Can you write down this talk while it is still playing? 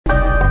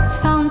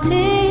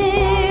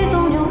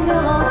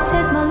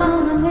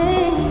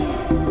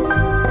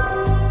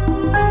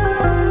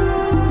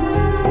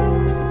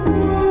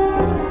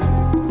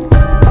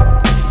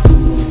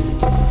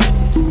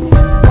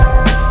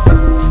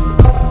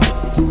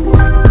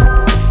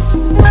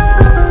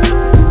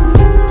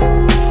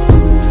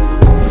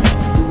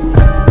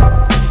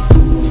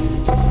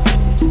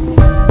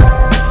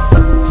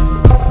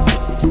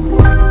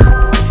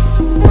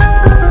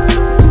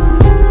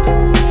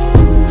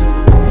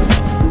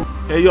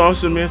Hey y'all,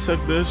 it's your man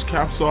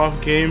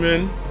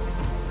Cappsoffgaming,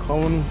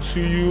 coming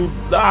to you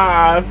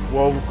live,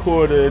 well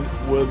recorded,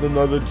 with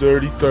another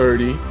Dirty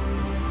 30.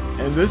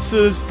 And this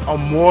is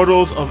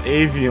Immortals of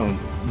Aveum.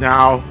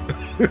 Now,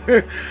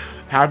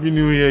 Happy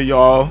New Year,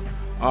 y'all.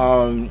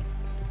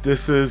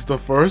 This is the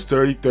first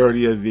Dirty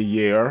 30 of the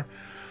year.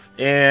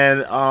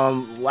 And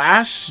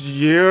last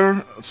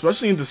year,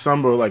 especially in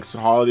December, like the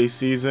holiday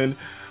season,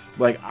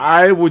 like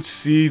I would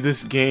see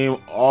this game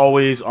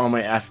always on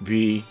my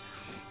FB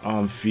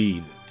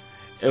feed.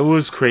 It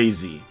was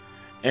crazy.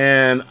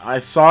 And I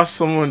saw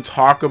someone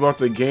talk about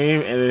the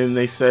game, and then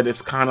they said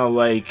it's kind of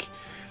like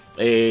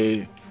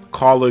a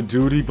Call of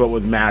Duty but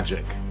with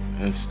magic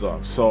and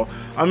stuff. So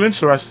I'm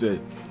interested.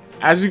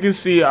 As you can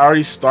see, I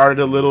already started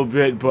a little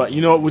bit, but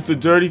you know, with the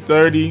Dirty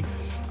 30,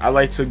 I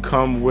like to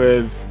come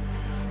with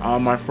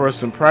my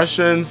first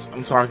impressions.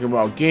 I'm talking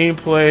about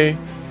gameplay,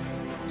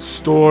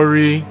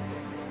 story,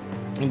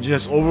 and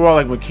just overall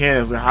like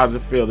mechanics. Like, how does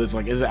it feel? It's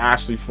like, is it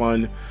actually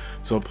fun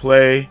to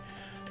play?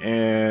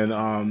 And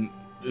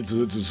it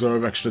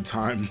deserve extra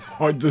time,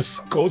 or it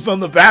just goes on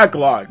the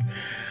backlog.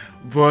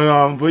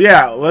 But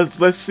yeah,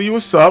 let's see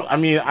what's up. I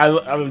mean,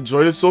 I've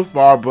enjoyed it so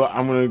far, but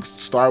I'm gonna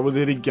start with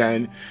it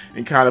again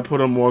and kind of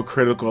put a more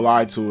critical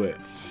eye to it.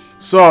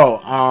 So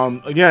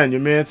again,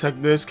 your man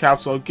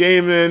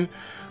Cappsoffgaming.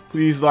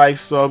 Please like,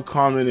 sub,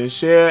 comment, and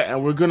share.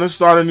 And we're gonna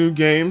start a new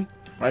game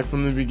right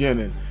from the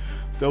beginning.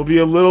 There'll be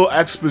a little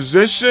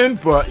exposition,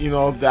 but you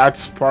know,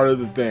 that's part of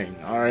the thing.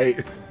 All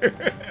right.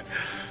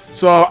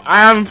 So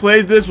I haven't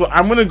played this, but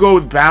I'm gonna go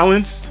with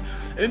balanced.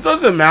 It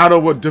doesn't matter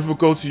what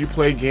difficulty you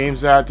play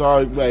games at,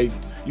 dog. Like,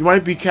 you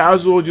might be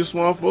casual, just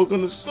want to focus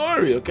on the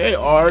story, okay?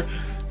 Or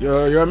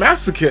you're a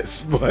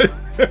masochist, but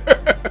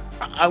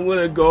I'm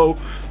gonna go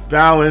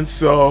balanced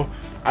so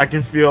I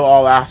can feel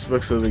all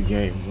aspects of the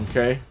game,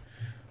 okay?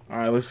 All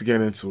right, let's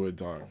get into it,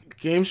 dog. The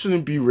game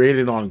shouldn't be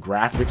rated on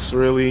graphics,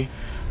 really,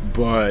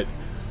 but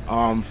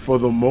for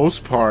the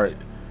most part,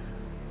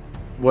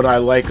 what I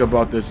like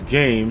about this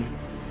game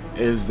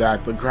is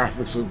that the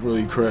graphics look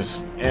really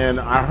crisp. And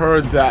I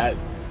heard that,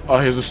 oh,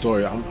 here's the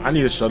story. I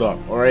need to shut up,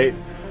 alright?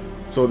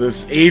 So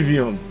there's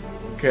Aveum,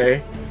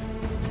 okay?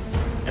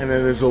 And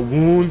then there's a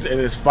wound, and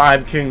there's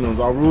 5 kingdoms.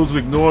 Our rules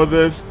ignore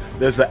this.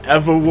 There's an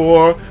ever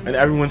war, and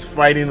everyone's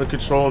fighting to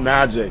control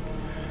magic.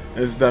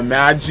 There's the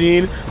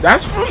Magine.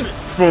 That's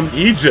from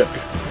Egypt,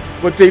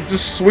 but they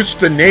just switched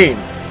the name.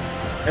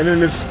 And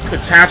then it's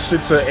attached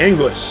it to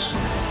English.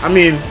 I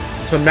mean,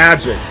 to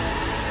magic.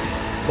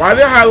 Why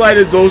they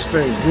highlighted those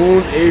things?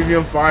 Wound,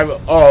 Aveum, 5.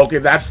 Oh, okay,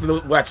 that's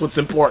what's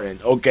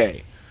important.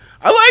 Okay,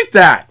 I like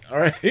that. All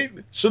right,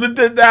 should have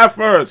did that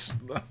first.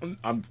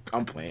 I'm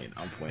playing.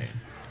 All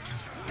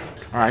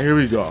right, here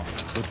we go.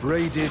 The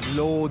braided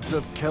lords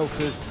of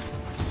Keltis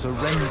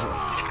surrender.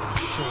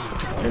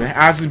 And it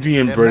has to be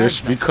in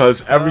British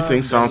because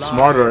everything sounds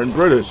smarter in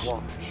British.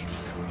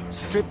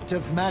 Stripped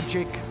of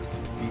magic,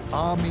 the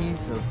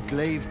armies of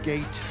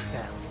Glavegate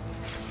fell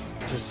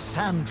to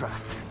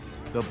Sandrak.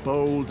 The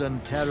bold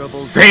and terrible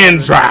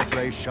Sandrak.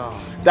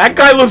 That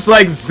guy looks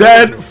like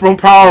Zed from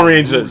Power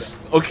Rangers,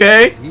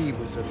 okay?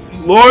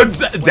 Lord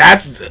Zed,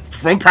 that's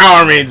from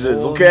Power Rangers,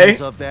 okay?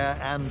 Of their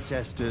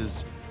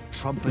ancestors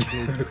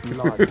trumpeted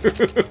blood in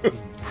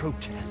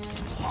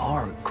protest.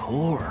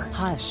 Hardcore.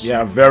 Hush.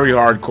 Yeah, very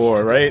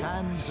hardcore, right?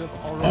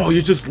 Oh,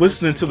 you're just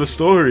listening to the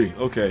story.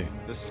 Okay.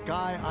 The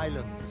Sky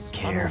Islands.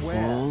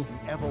 Careful.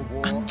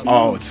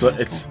 Oh,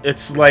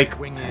 it's like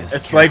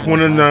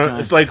one of the,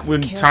 it's like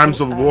when times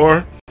of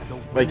war,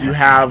 like you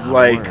have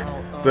like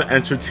the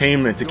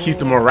entertainment to keep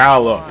the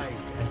morale up.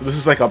 So this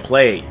is like a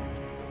play.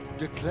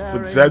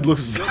 But Zed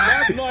looks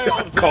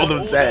I called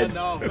him Zed.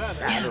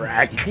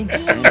 Sandrak. You think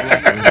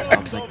Sandrak really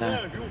talks like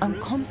that? I'm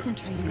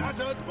concentrating.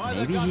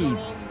 Maybe he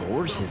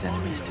bores his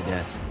enemies to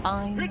death.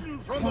 I'm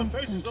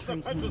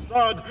concentrating.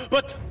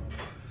 But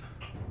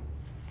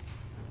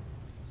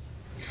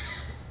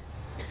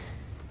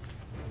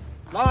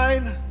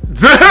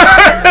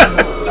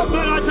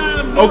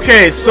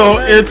Okay, so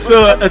it's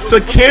a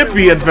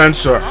campy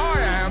adventure.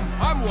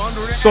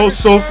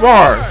 So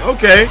far,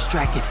 okay.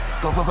 Distracted.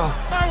 Go, go, go.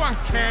 no one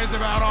cares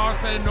about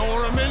Arce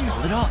Noramin.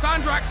 Pull it up.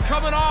 Sandrak's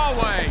coming our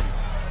way.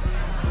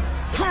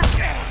 Got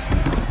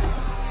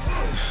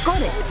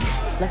it.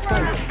 Let's go.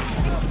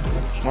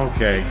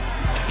 Okay.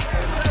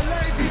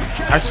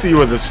 I see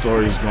where the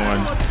story's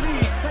going.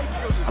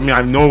 I mean,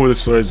 I know where the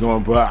story's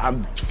going, but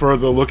I'm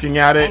further looking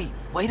at it. Hey,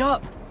 wait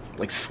up.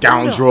 Like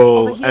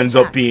scoundrel Over here, ends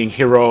Jack. up being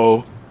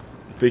hero.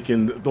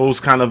 Thinking those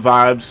kind of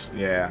vibes.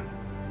 Yeah.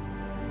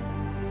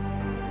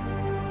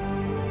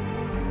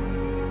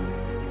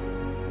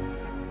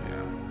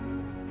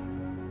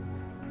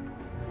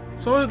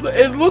 So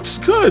it looks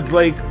good.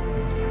 Like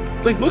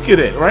look at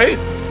it, right?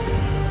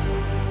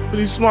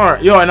 Pretty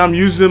smart. Yo, and I'm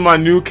using my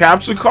new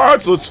capture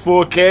card, so it's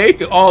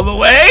 4K all the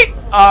way.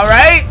 All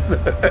right.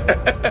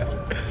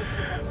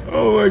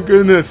 Oh my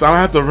goodness, I don't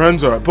have to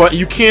render, but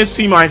you can't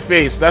see my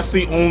face. That's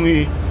the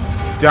only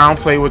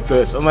downplay with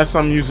this, unless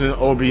I'm using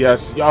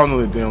OBS. Y'all know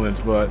the dealings,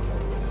 but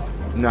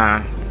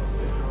nah.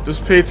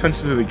 Just pay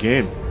attention to the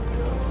game.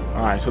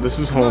 Alright, so this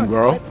is Come on,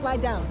 homegirl. let's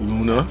slide down.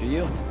 Luna. After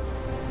you.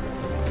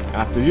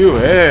 After you,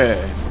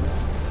 hey.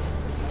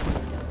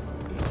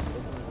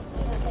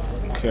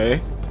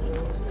 Okay.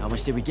 How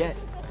much did we get?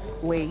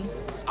 We.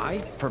 I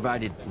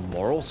provided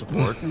moral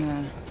support.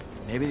 Yeah.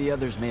 Maybe the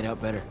others made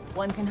out better.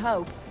 One can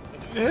hope.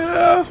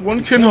 Yeah,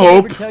 one can Did he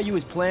hope ever tell you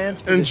his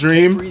plans for and this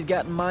dream. caper he's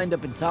got in mind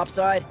up in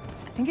topside?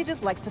 I think he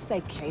just likes to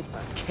say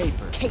caper.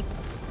 Caper. Caper.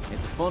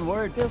 It's a fun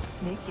word. Feels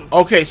sneaky.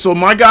 Okay, so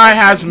my guy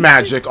has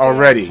magic Stay on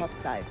already,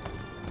 topside.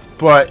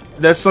 but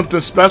there's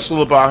something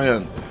special about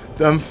him.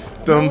 Them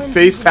one's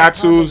face using the top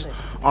tattoos of it.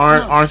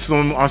 aren't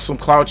on some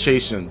cloud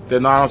chasing. They're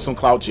not on some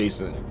cloud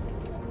chasing.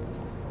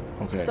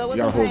 Okay, So I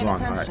you gotta wasn't hold paying on.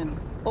 All right. attention.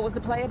 What was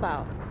the play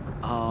about?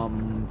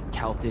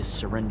 Calthus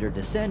surrendered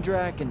to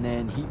Sandrak, and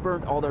then he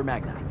burnt all their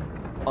Magnite.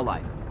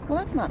 Alive. Well,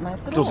 that's not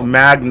nice at Those all.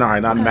 Magni,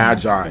 not kind of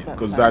Magi, message does that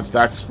because sound?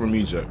 that's from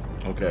Egypt.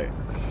 Okay.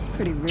 It's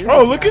pretty rude.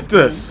 Oh, if you look at ask me.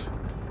 this.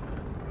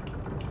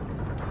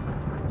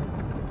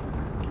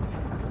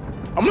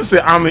 I'm gonna say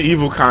I'm the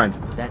evil kind.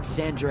 That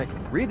Sandrak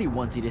really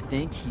wants you to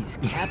think he's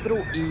capital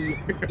E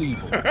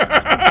evil.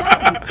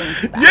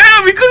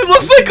 Yeah, because it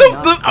looks like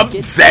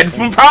I'm Zed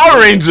from Power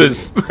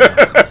Rangers.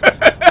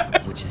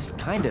 Which is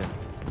kind of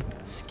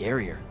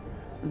scarier.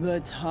 The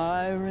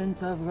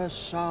tyrant of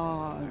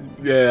Rashard.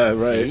 Yeah, right.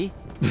 See?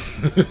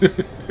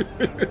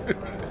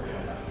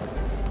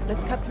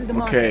 Let's cut through the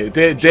market.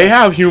 Okay, they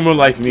have humor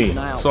like me,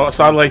 so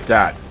I like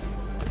that.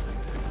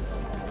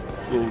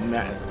 Little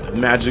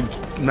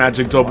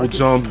magic double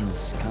jump.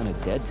 Seems kind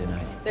of dead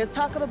tonight. There's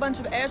talk of a bunch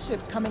of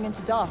airships coming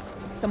into dock.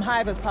 Some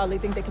hivers probably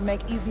think they can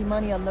make easy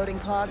money unloading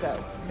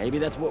cargo. Maybe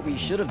that's what we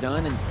should have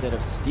done instead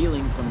of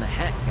stealing from the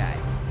hat guy.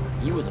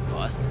 He was a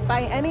bust.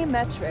 By any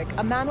metric,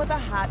 a man with a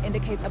hat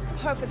indicates a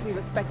perfectly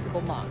respectable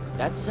mark.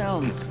 That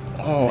sounds...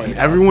 Oh, and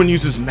everyone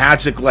uses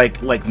magic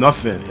like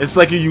nothing. It's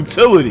like a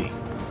utility.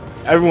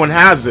 Everyone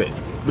has it,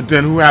 but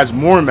then who has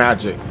more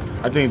magic?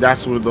 I think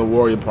that's where the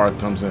warrior part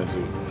comes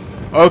into.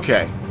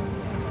 Okay.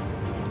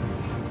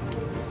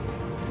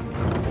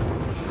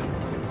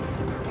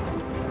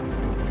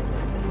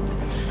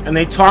 And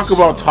they talk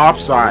about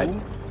topside,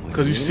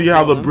 because you see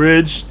how the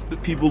bridge, the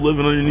people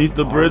living underneath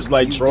the bridge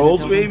like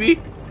trolls, maybe?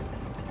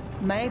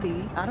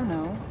 Maybe, I don't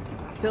know.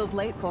 Feels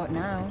late for it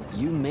now.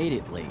 You made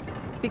it late.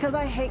 Because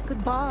I hate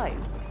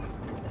goodbyes.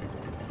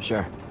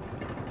 Sure.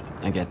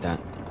 I get that.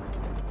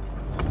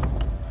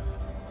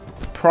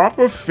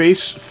 Proper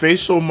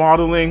facial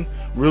modeling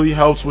really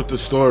helps with the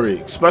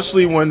story,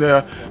 especially when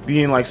they're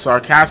being like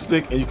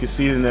sarcastic and you can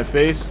see it in their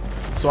face.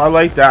 So I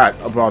like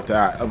that about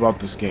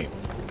this game.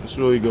 It's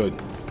really good.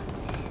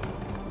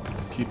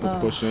 Keep it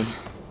pushing.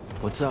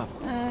 What's up?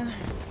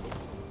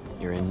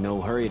 You're in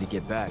no hurry to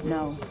get back.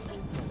 No.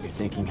 You're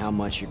thinking how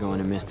much you're going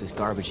to miss this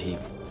garbage heap.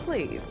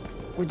 Please,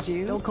 would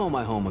you? Don't call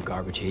my home a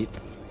garbage heap.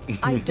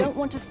 I don't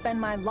want to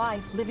spend my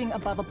life living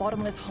above a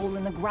bottomless hole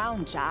in the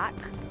ground, Jack.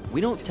 We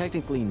don't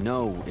technically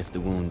know if the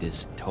wound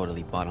is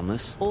totally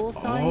bottomless. All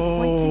signs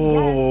point to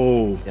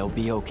Oh, They'll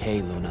be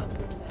okay, Luna.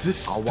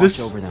 this I'll watch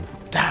over them.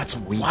 That's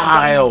yes.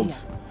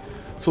 wild.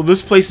 So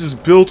this place is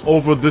built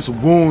over this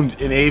wound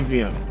in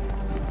Aveum,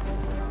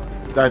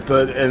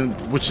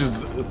 which is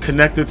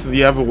connected to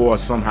the Everwar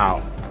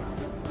somehow.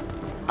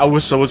 I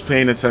wish I was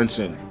paying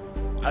attention.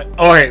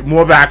 All right,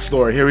 more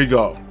backstory. Here we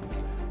go.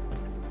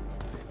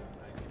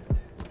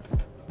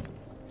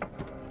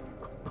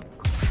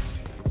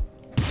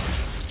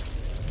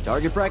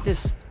 Target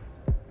practice?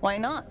 Why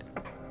not?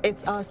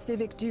 It's our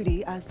civic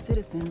duty as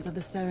citizens of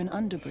the Seren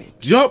Underbridge.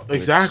 Yup,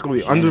 exactly.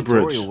 It's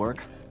Underbridge. janitorial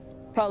work.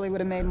 Probably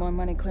would have made more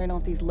money clearing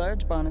off these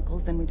lurge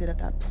barnacles than we did at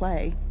that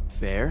play.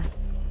 Fair.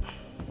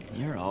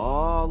 You're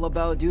all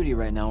about duty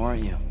right now,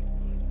 aren't you?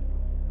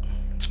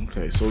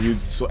 Okay,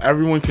 so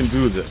everyone can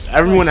do this.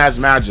 Everyone has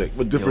magic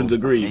with different You'll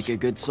degrees. Make a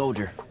good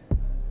soldier.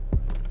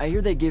 I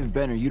hear they give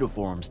better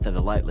uniforms to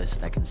the lightless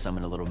that can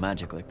summon a little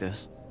magic like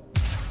this.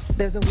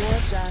 There's a war,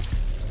 Jack.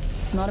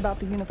 It's not about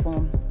the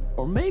uniform.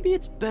 Or maybe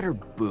it's better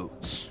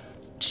boots.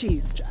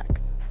 Cheese,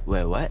 Jack.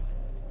 Wait, what?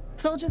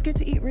 Soldiers get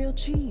to eat real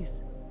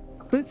cheese.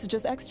 Boots are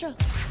just extra.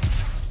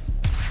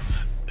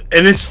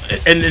 And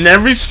in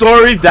every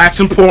story, that's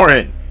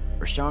important.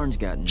 Rasharn's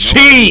got no idea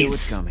Cheese!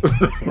 what's coming.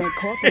 Made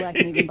corporal I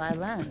can even buy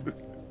land.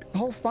 The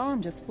whole farm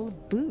just full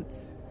of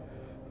boots.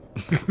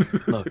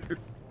 Look,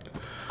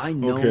 I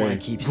know Okay, I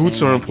keep boots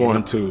saying are I get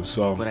important it, too.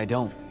 So but I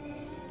don't.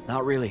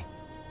 Not really.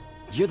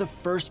 You're the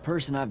first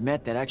person I've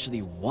met that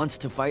actually wants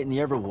to fight in the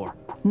Everwar.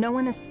 No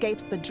one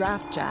escapes the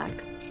draft,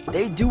 Jack.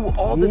 They do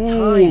all the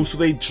ooh, time. so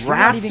they You're not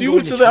draft even you going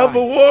into to the try.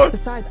 Everwar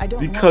Besides, I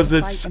don't because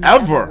want to it's fight in the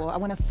ever, Everwar. I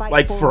want to fight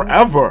like for a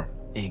forever.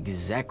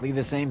 Exactly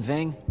the same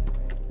thing.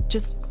 reason.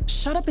 Just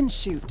shut up and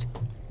shoot.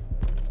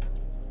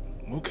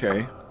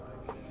 Okay.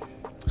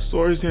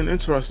 Story's getting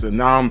interesting.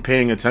 Now I'm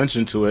paying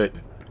attention to it.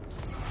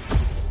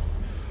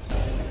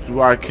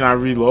 Can I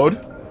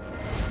reload?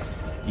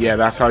 Yeah,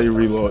 that's how you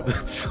reload.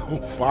 That's so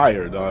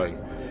fire, dog.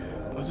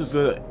 This is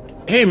it.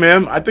 Hey,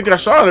 man, I think I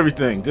shot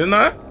everything, didn't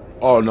I?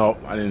 Oh no,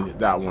 I didn't hit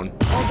that one.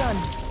 All done.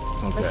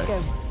 Okay. Let's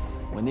go.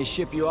 When they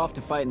ship you off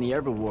to fight in the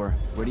Everwar,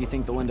 where do you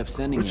think they'll end up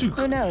sending you?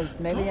 Who knows?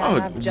 Maybe I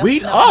Oh, have just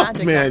wait enough up,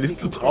 magic man. not to This be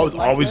dude's considered always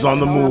lifeless on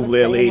the and I'll move have a there,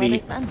 say in where lady. they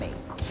send me.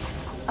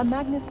 A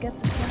Magnus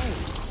gets a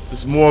say.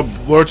 There's more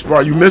Lurch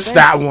Bar. You missed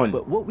that one.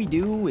 But what we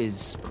do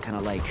is kind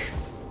of like...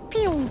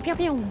 Pew, pew,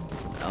 pew.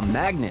 A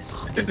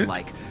Magnus is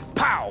like...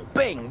 Pow,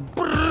 bang,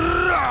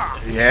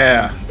 brrrr.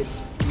 Yeah.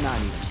 It's not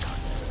even a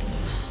contest.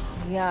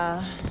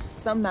 Yeah,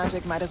 some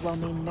magic might as well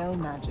mean no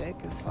magic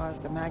as far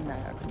as the Magni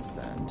are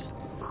concerned.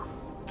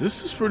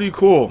 This is pretty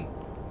cool.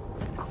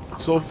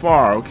 So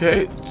far,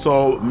 okay?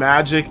 So,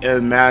 magic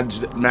and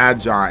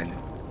Magine.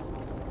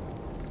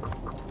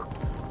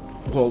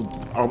 Well,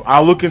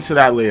 I'll look into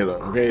that later,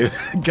 okay?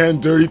 Again,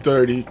 Dirty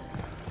 30.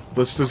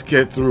 Let's just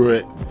get through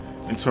it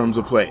in terms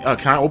of play.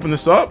 Can I open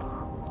this up?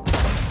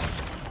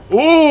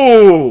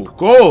 Ooh,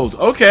 gold.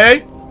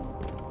 Okay.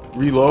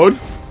 Reload.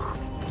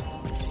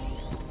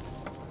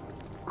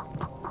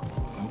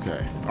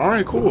 Okay. All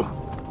right, cool.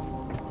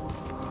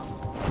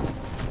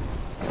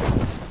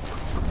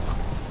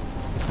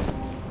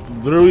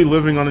 Literally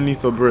living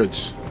underneath a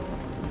bridge.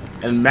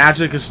 And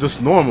magic is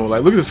just normal.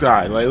 Like, look at this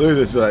guy. Like, look at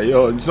this guy.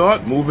 Yo, it's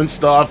not moving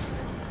stuff.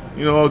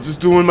 You know, just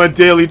doing my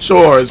daily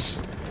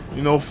chores.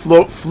 You know,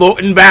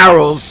 floating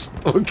barrels.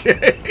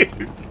 Okay.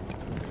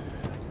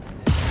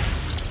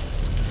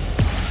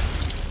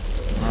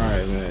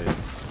 Alright, man.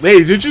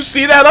 Lady, did you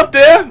see that up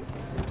there?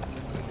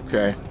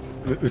 Okay.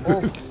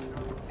 Oh,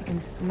 I can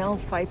smell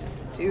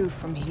Fife's stew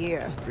from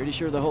here. Pretty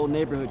sure the whole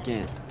neighborhood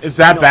can. Is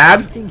that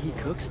bad? Everything he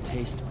cooks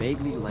tastes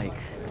vaguely like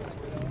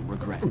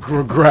regret.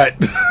 Regret.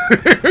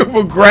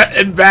 Regret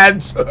and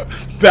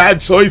bad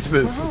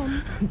choices.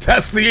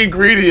 That's the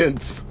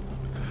ingredients.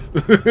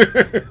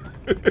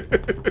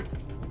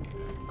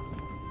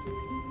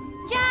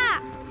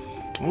 Jack!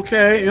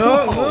 Okay, you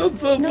know,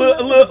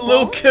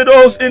 little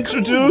kiddos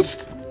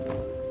introduced.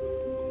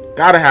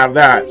 Gotta have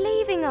that. You're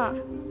leaving us.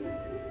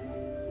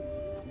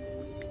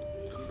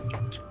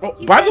 Oh,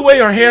 by the way,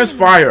 her hair's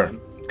fire.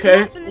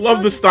 Okay,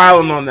 love the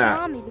styling on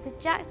that.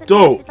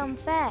 Dope. It's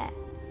unfair.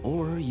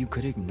 Or you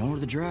could ignore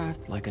the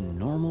draft like a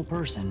normal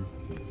person.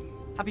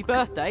 Happy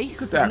birthday.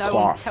 Look at that no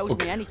cough. one tells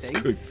me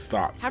anything.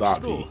 Stop, How'd you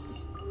stop. score?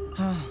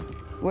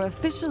 We're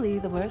officially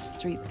the worst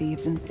street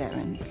thieves in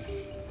Saren.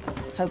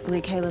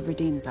 Hopefully Caleb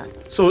redeems us.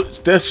 So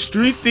they're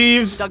street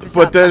thieves, Dug this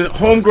but out then back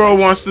in homegirl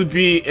space. wants to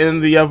be in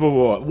the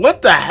Everwar.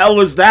 What the hell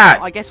is that?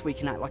 I guess we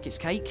can act like it's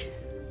cake.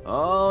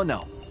 Oh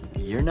no,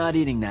 you're not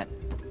eating that.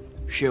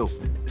 Shoo.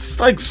 It's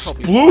like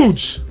Probably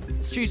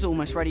splooge. Stew's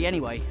almost ready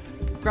anyway.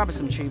 Grab us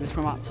some tubers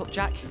from up top,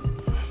 Jack.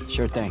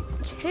 Sure thing.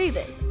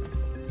 Tubers.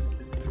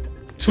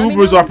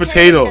 Tubers are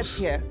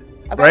potatoes,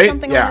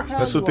 right? Yeah,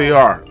 that's what they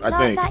are, I Like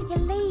think. that you're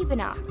leaving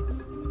us.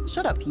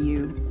 Shut up,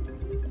 you.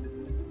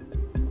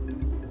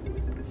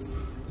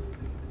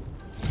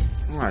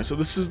 Alright, so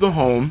this is the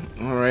home,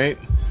 alright.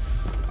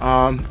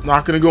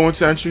 Not gonna go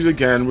into entries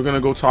again. We're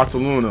gonna go talk to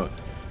Luna.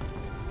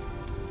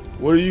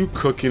 What are you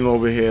cooking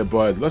over here,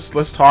 bud? Let's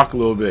talk a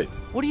little bit.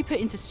 What do you put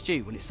into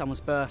stew when it's someone's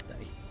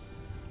birthday?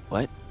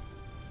 What?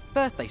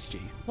 Birthday stew.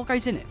 What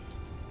goes in it?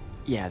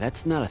 Yeah,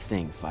 that's not a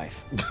thing,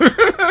 Fife.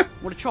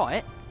 Want to try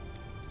it?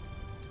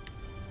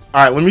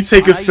 Alright, let me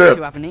take I a know you sip.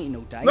 two haven't eaten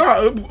all day.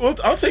 No,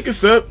 I'll take a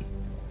sip.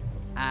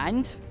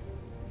 And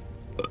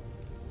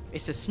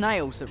it's the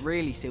snails that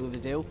really seal the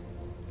deal.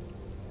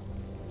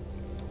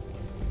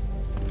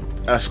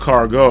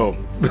 Escargot.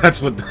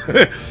 That's what.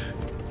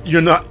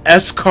 You're not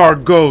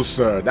escargot,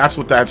 sir. That's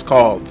what that's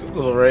called.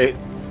 All right.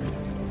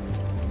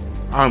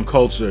 I'm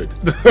cultured.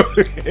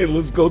 Okay,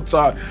 let's go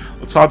talk.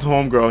 We'll talk to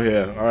homegirl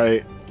here. All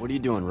right. What are you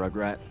doing,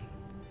 Rugrat?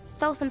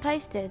 Stole some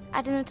posters,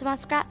 added them to my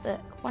scrapbook.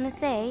 Wanna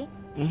see?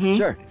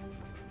 Sure.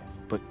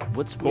 But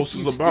what's with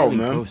Posters you about, stealing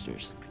man?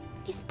 posters?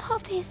 It's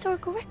part of the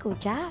historical record,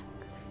 Jack.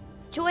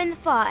 Join the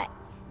fight.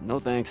 No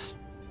thanks.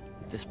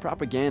 This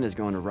propaganda is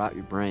going to rot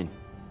your brain.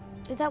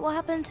 Is that what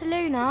happened to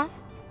Luna?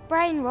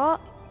 Brain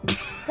rot? Is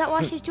that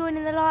why she's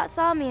joining the Lights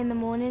Army in the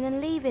morning and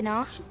leaving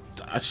us?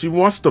 She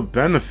wants the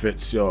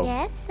benefits, yo.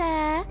 Yes,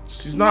 sir.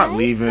 She's not No,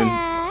 leaving.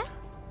 Sir.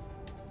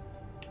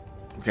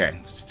 Okay,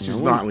 she's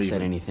No not one leaving.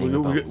 said anything we're,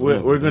 about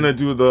we're leaving. gonna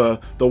do the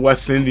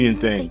West Indian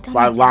thing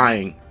by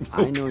lying.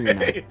 I know you're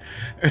not.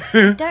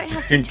 Don't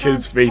have to In try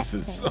kids' and protect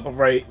faces. him. All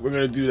right, we're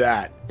gonna do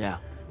that. Yeah.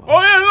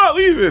 Oh yeah, not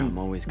leaving. I'm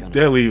always gonna.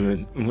 They're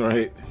leaving,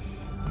 right?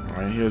 All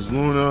right, here's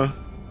Luna.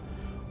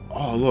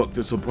 Oh, look,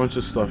 there's a bunch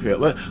of stuff here.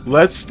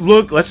 Let's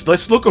look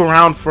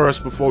around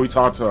first before we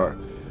talk to her.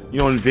 You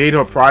know, invade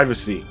her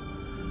privacy.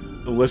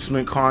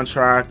 Enlistment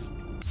contract.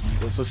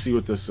 Let's see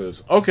what this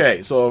is.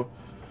 Okay, so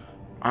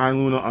I,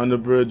 Luna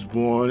Underbridge,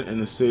 born in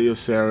the city of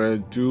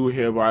Saren, do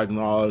hereby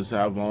acknowledge to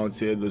have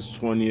volunteered this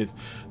 20th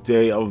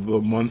day of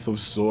the month of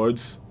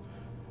swords.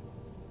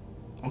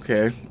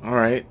 Okay, all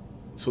right.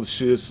 So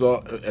she is,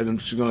 and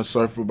she's gonna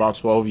serve for about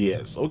 12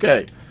 years.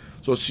 Okay,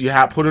 so she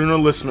had put an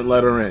enlistment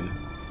letter in.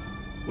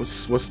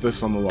 What's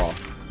this on the wall?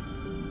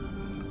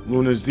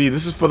 Luna's deed.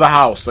 This is for the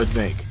house, I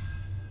think.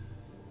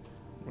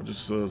 Or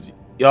just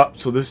yup.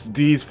 So this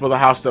deed's for the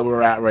house that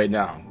we're at right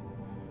now.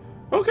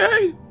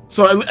 Okay.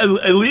 So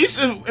at least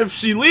if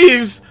she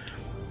leaves,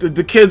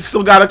 the kid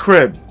still got a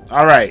crib.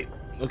 All right.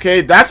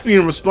 Okay, that's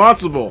being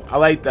responsible. I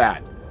like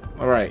that.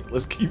 All right,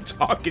 let's keep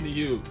talking to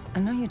you. I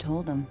know you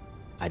told him.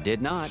 I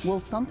did not. Well,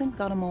 something's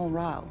got him all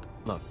riled.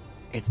 Look,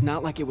 it's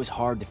not like it was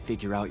hard to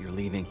figure out you're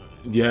leaving.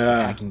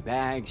 Yeah. Packing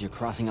bags, you're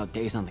crossing out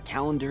days on the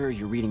calendar,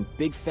 you're reading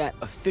big fat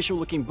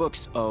official-looking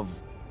books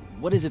of...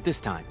 what is it this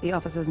time? The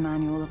Officer's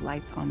Manual of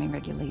Lights Army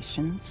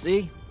Regulations.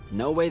 See?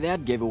 No way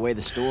that gave away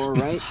the store,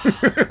 right?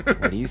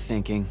 What are you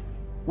thinking?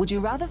 Would you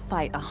rather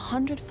fight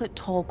 100-foot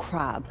tall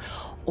crab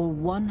or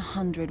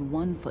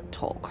 101-foot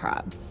tall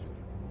crabs?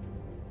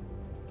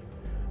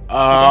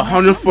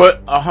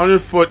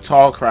 100-foot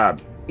tall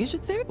crab. You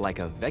should see it. Like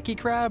a Vecchi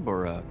crab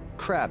or a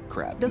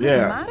crab? Does it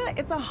matter?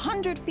 It's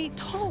 100 feet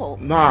tall.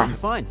 Nah.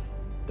 Fine.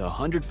 The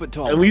 100-foot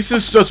tall. At least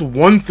it's just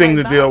one thing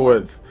to deal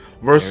with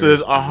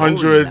versus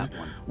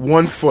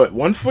 101 foot.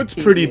 1 foot's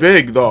pretty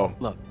big though.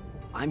 Look,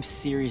 I'm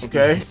seriously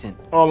okay. innocent.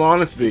 All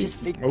honesty.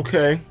 Okay.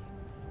 Okay.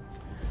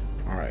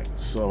 All right.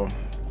 So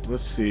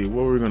let's see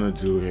what we're gonna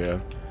do here.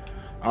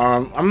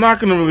 I'm not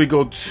gonna really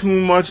go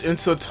too much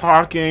into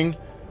talking.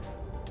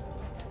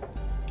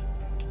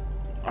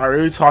 I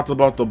already talked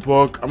about the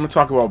book. I'm gonna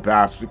talk about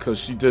Babs because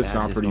she did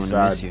sound pretty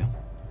sad.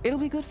 It'll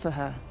be good for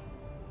her.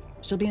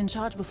 She'll be in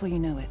charge before you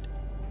know it.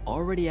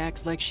 Already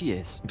acts like she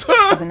is.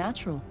 She's a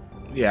natural.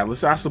 Yeah,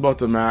 let's ask about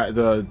the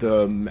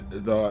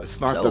it's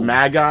not So, the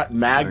Magni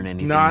Magni in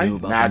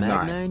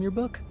your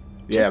book?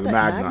 Yeah, Just the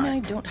that Magni.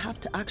 Magni don't have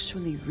to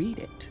actually read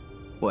it.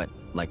 What?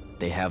 Like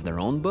they have their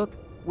own book?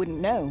 Wouldn't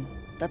know.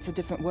 That's a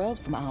different world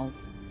from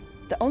ours.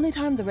 The only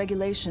time the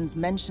regulations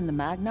mention the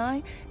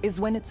Magni is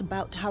when it's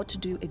about how to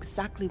do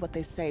exactly what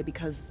they say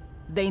because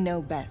they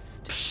know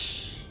best.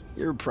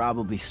 You're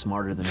probably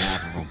smarter than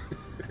half of them.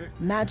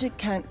 Magic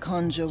can't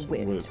conjure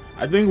wit.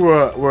 I think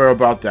we're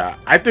about that.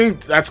 I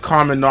think that's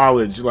common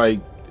knowledge.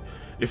 Like,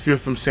 if you're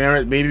from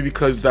Saren, maybe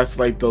because that's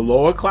like the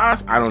lower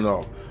class. I don't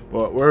know,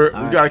 but we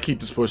gotta keep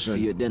this pushing.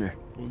 See you at dinner.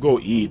 We'll go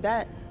eat.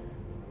 Bet.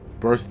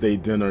 Birthday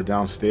dinner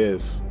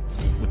downstairs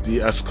with the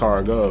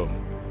escargot.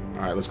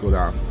 All right, let's go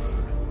down.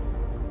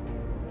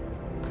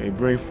 Okay,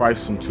 bring Fife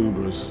some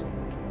tubers.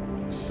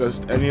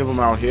 Says any of them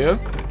out here?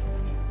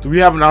 Do we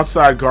have an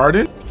outside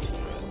garden?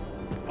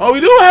 Oh, we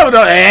do have it.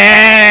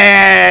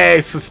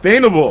 Hey,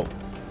 sustainable.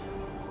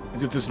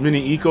 Get this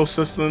mini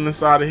ecosystem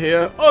inside of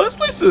here. Oh,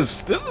 this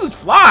is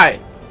fly.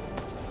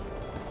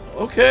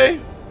 Okay.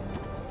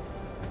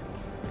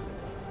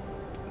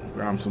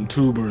 Grab some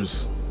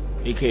tubers,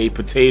 aka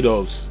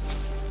potatoes.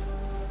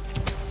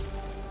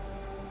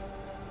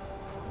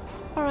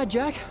 All right,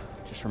 Jack.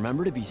 Just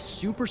remember to be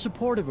super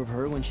supportive of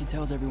her when she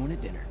tells everyone at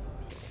dinner.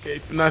 Okay,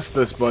 finesse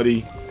this,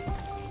 buddy.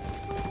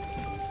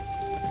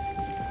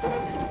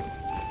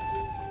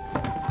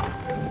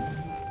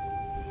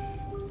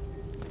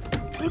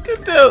 Look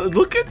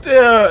at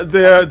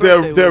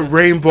their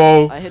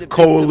rainbow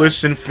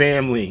coalition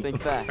family.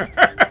 Think fast.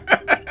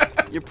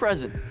 Your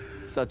present,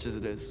 such as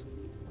it is.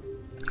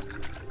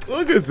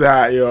 Look at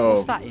that, yo.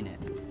 What's that in it?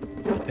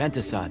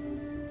 Pentasod.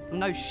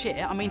 No shit,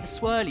 I mean the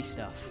swirly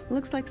stuff.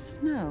 Looks like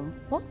snow.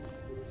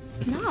 What's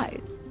snow?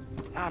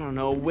 I don't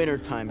know,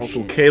 wintertime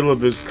Also, shit.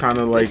 Caleb is kind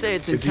of like, say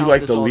it's is he in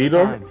like Countess the all the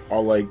leader? time.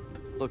 Or like,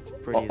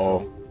 Looked pretty as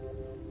hell.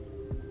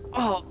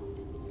 Oh,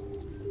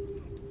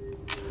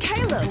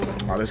 Caleb!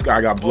 Oh, this guy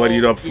got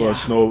bloodied up for a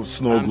snow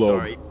I'm globe.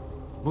 sorry.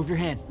 Move your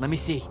hand, let me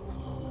see.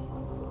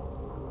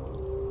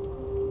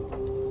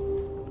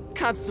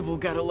 Constable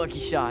got a lucky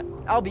shot.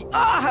 I'll be...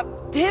 Ah!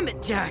 Damn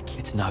it, Jack!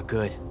 It's not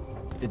good.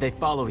 Did they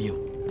follow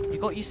you? you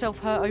got yourself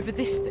hurt over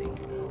this thing?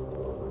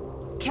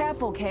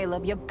 Careful,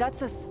 Caleb. Your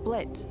guts are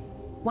split.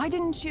 Why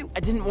didn't you... I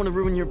didn't want to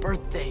ruin your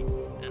birthday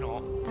at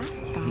all.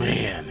 That's dumb.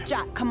 Man.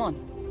 Jack, come on.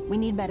 We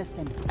need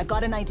medicine. I've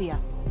got an idea.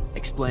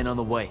 Explain on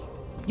the way.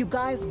 You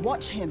guys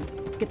watch him.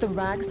 Get the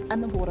rags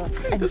and the water.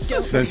 And This don't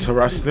is let him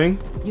interesting.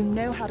 sleep. You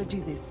know how to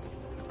do this.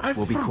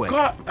 We'll be quick.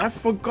 I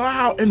forgot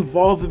how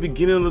involved the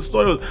beginning of the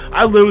story was.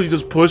 I literally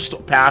just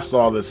pushed past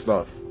all this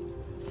stuff.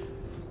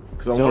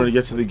 Because I wanted to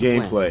get to the what's the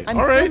plan? gameplay. I'm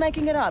All still right.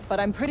 making it up, but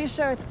I'm pretty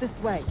sure it's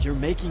this way. You're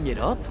making it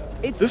up?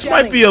 It's This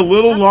jelly. might be a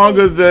little That's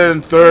longer it.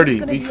 than 30 It's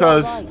gonna be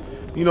because,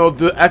 alright. you know,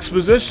 the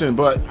exposition.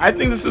 But I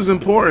think this is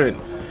important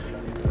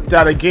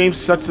that a game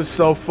sets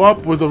itself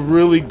up with a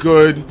really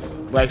good,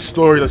 like,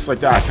 story that's like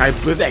that. Can I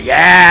put that?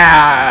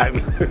 Yeah!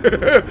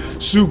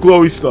 Shoot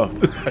glowy stuff.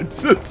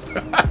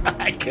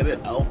 I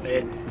couldn't help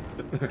it.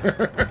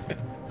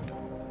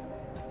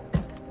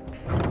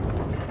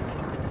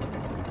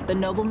 The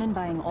nobleman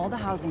buying all the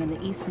housing in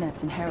the East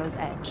Nets and Harrow's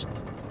Edge.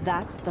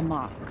 That's the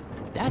mark.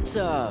 That's,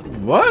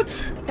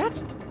 What?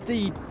 that's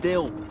the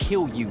they'll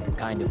kill you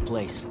kind of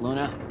place,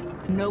 Luna.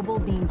 Noble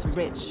means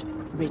rich.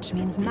 Rich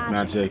means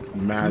magic.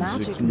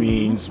 Magic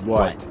means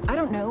what? I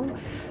don't know.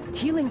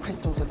 Healing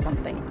crystals or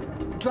something.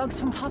 Drugs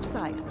from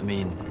topside. I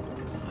mean,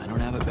 I don't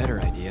have a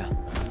better idea.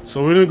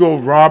 So we're gonna go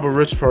rob a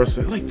rich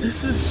person. Like,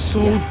 this is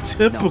so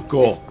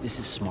typical. No, this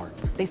is smart.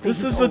 They say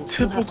This he's is a old.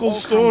 He'll have typical all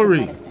kinds of story.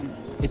 medicine.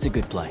 It's a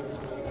good play.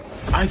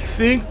 I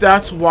think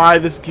that's why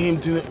this game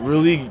didn't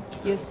really...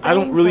 You're I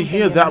don't saying really something hear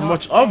you're that not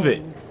much of it.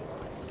 saying.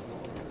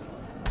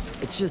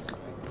 It's just,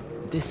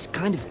 this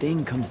kind of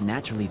thing comes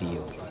naturally to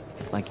you.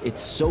 Like,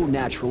 it's so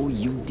natural,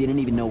 you didn't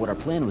even know what our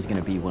plan was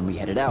gonna be when we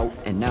headed out,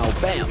 and now,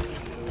 bam!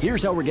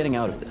 Here's how we're getting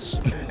out of this.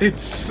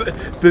 It's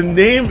the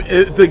name.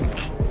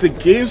 The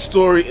game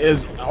story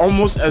is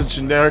almost as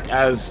generic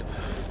as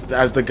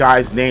the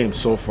guy's name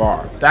so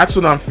far. That's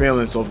what I'm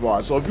feeling so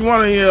far. So if you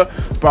want to hear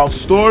about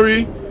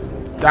story,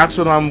 that's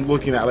what I'm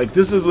looking at. Like,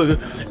 this is a,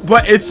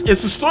 but it's a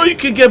story you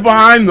can get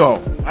behind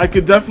though. I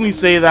could definitely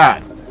say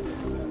that.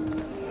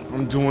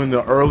 I'm doing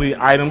the early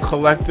item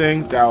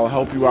collecting that'll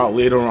help you out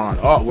later on.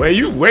 Oh, where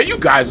you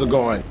guys are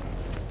going?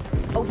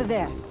 Over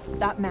there,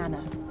 that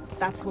manor.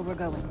 That's where we're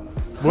going.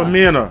 What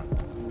manor?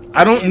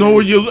 I don't know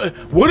what you.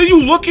 What are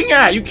you looking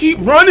at? You keep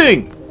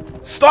running.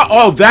 Stop.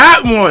 Oh,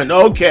 that one.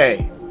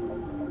 Okay.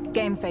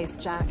 Game face,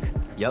 Jack.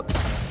 Yep.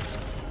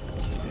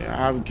 Yeah, I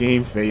have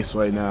game face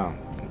right now.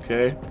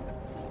 Okay.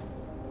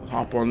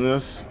 Hop on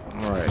this.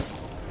 All right.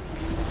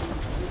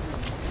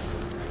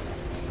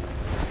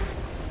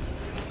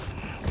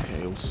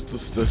 Okay.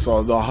 What's this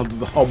all the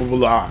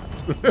hullabaloo?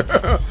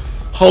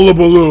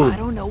 Hullabaloo. I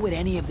don't know what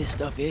any of this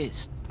stuff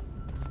is.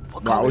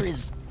 What color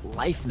is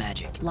life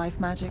magic? Life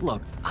magic?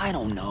 Look, I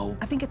don't know.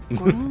 I think it's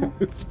green.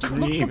 It's Just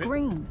green. look for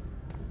green.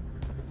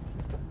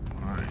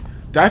 Alright.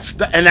 That's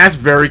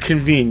very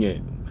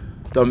convenient.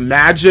 The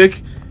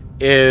magic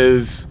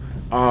is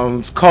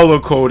it's color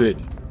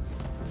coded.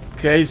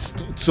 Okay,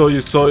 so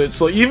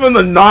even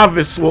the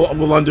novice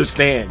will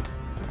understand.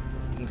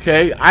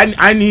 Okay,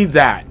 I need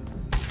that.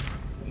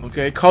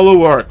 Okay, color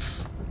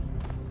works.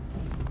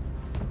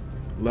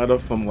 Letter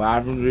from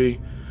Lavendry.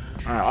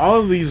 Alright, all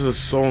of these are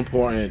so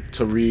important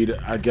to read,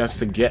 I guess,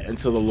 to get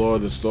into the lore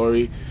of the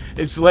story.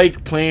 It's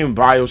like playing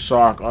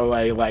BioShock or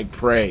like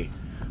Prey.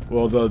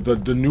 Well,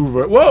 the new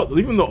well,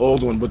 even the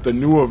old one, but the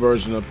newer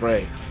version of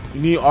Prey. You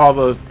need all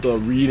the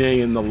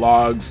reading and the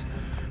logs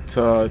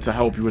to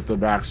help you with the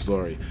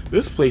backstory.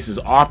 This place is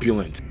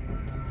opulent.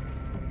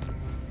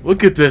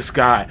 Look at this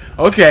guy.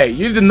 Okay,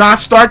 you did not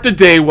start the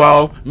day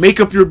well. Make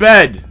up your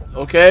bed,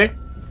 okay?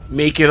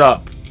 Make it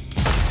up.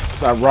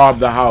 So I robbed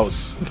the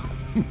house.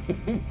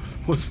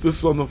 What's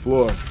this on the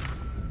floor?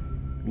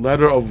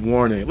 Letter of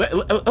warning.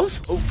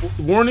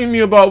 Warning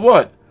me about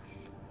what?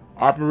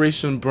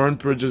 Operation Burn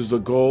Bridges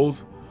of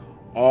Gold.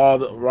 All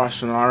the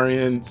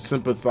Roshanarian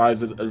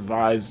sympathizers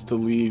advised to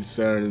leave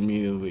Saren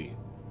immediately.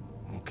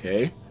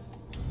 Okay.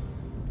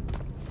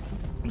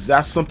 Is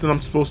that something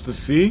I'm supposed to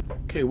see?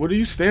 Okay, what are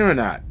you staring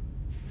at?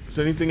 Is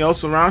there anything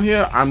else around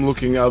here? I'm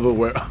looking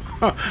everywhere.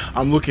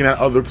 I'm looking at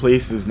other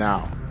places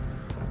now.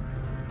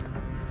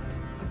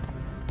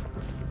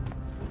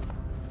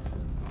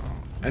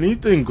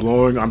 Anything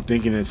glowing, I'm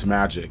thinking it's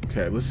magic.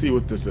 Okay, let's see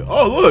what this is.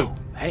 Oh, look!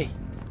 Hey,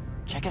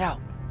 check it out.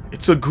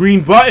 It's a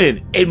green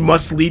button. It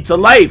must lead to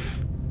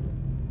life.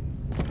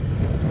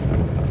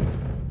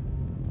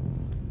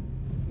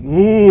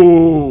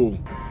 Ooh.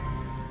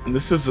 And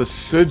this is a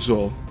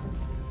sigil.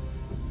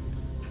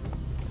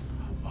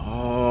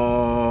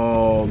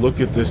 Oh,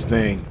 look at this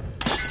thing.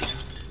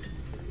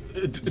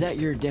 Is that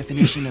your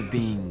definition of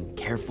being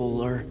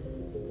careful-er?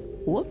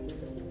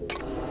 Whoops.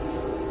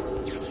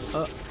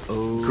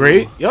 Uh-oh.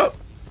 Great. Yep.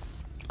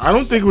 I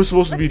don't think we're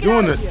supposed to be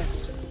doing it.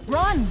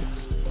 Run!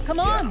 Come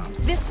on,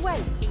 this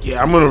way.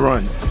 Yeah, I'm gonna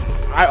run.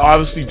 I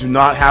obviously do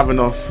not have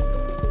enough.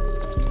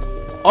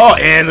 Oh,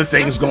 and the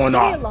thing's going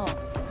off.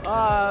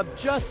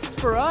 Just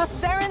for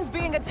us? Saren's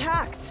being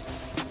attacked.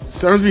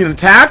 Saren's being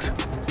attacked?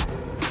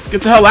 Let's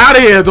get the hell out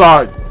of here,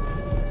 dog.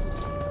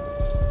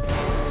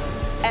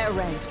 Air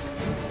raid.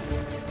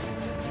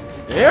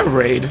 Air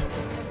raid?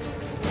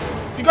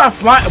 You got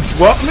flying.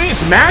 Well, I mean,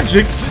 it's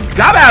magic.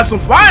 Gotta have some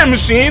flying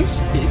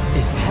machines.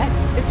 Is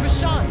that? It's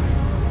Rashawn.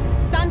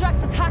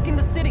 Sandrak's attacking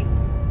the city.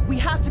 We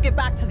have to get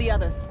back to the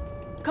others.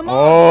 Come on.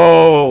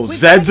 Oh,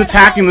 Zedd's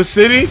attacking the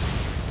city?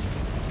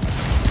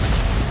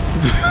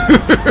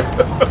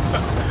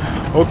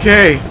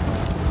 Okay.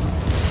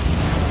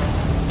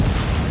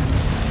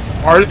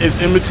 Art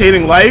is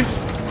imitating life?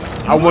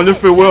 I wonder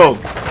if it will.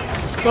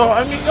 So,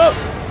 I mean, look.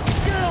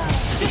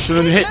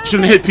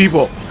 Shouldn't hit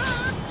people.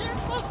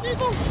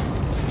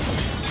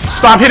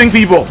 Stop hitting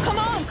people. Come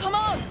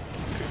on.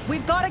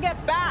 We've got to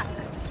get back.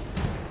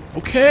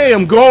 Okay,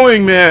 I'm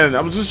going, man.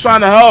 I'm just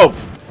trying to help.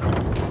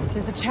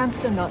 There's a chance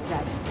they're not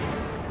dead.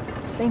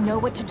 They know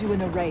what to do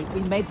in a raid.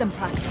 We made them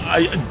practice.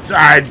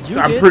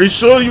 I'm pretty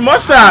sure you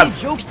must have.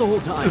 Jokes the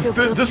whole time.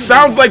 This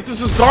sounds like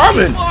this is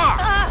common.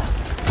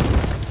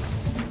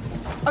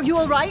 Are you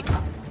all right?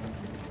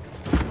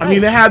 I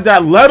mean, they had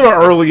that letter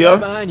earlier.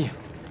 Behind you.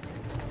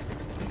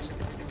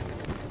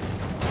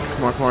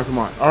 Come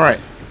on. All right.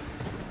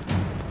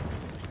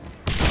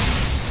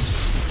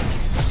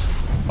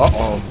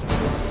 Uh-oh.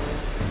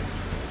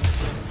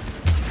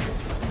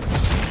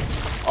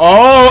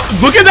 Oh,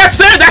 look at that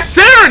Saren! That's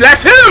Saren!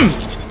 That's him!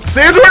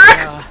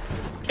 Sandrak!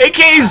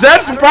 AKA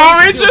Zed from Power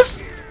Rangers?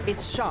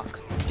 It's shock.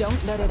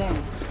 Don't let it in.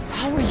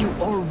 How are you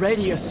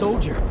already a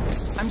soldier?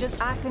 I'm just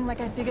acting like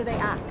I figure they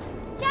act.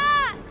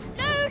 Jack!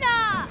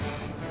 Luna!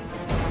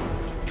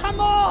 Come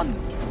on!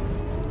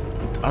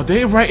 Are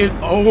they right in?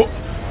 Oh,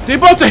 they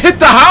about to hit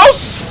the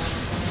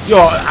house? Yo,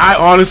 I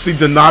honestly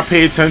did not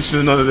pay attention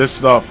to none of this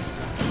stuff.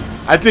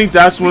 I think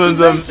that's one of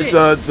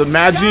the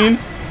Magine.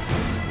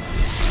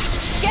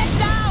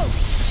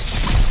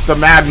 The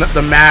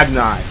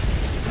Magni.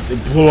 They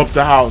blew up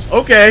the house.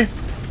 Okay.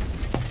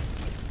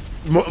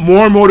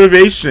 More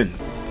motivation.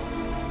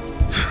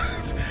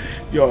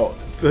 Yo,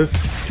 the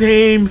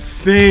same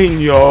thing,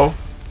 yo.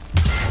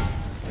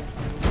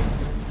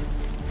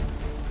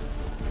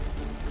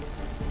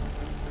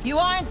 You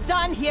aren't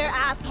done here,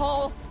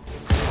 asshole.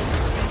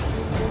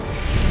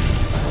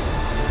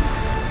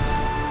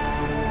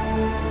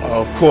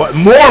 Of course,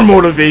 more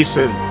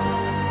motivation.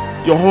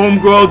 Your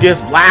homegirl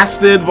gets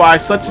blasted by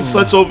such and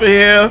such over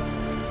here,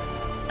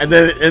 and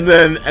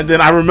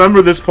then I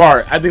remember this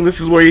part. I think this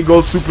is where he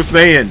goes Super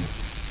Saiyan.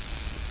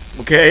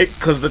 Okay,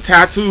 because the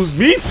tattoos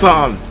mean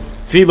something.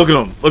 See, look at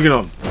him. Look at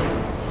him.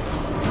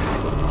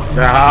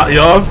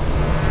 Yo,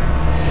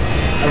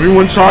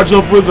 everyone charge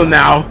up with him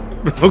now.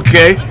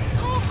 Okay.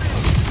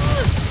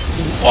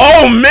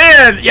 Oh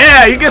man,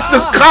 yeah, he gets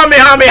this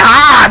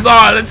Kamehameha.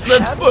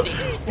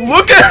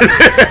 Look at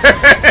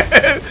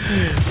it.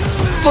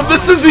 So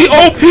this is the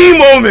OP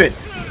moment.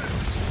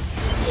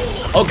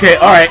 Okay,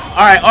 alright,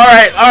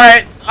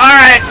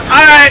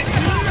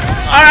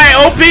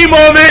 OP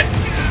moment.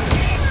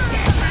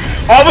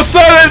 All of a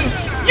sudden,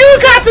 you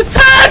got the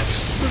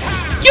touch.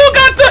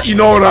 You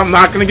know what? I'm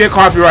not gonna get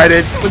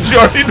copyrighted, but you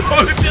already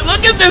know.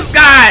 Look at this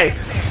guy.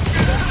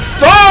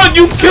 Dog,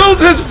 you killed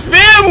his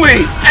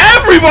family!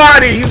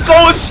 Everybody! He's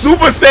going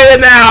Super Saiyan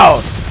now!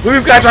 Look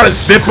at this guy trying to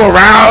zip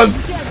around!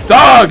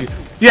 Dog!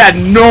 He had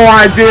no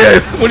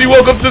idea. When he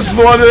woke up this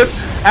morning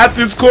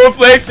after his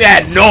cornflakes, he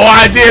had no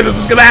idea this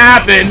was gonna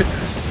happen.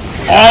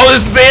 All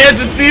his bands,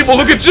 his people,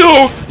 look at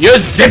you! You're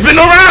zipping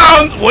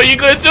around! What are you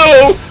gonna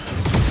do?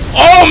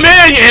 Oh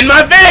man, you're in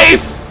my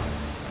face!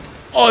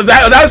 Oh,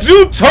 that's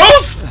you?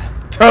 Toast?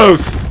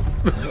 Toast.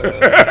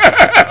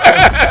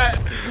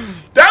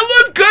 That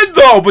looked good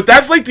though, but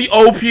that's like the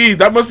OP.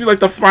 That must be like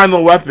the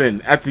final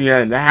weapon at the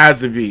end. That has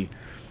to be.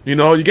 You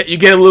know, you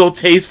get a little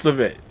taste of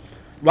it.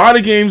 A lot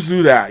of games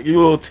do that. You get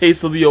a little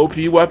taste of the OP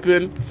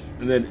weapon,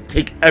 and then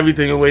take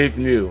everything away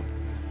from you.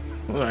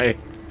 Right.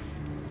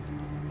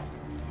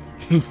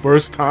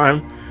 First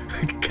time,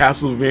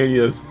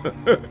 Castlevania's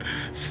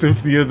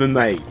Symphony of the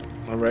Night.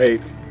 All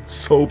right.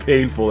 So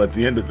painful at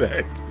the end of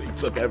that. They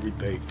took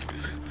everything.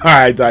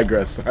 I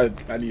digress. I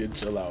need to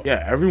chill out.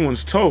 Yeah,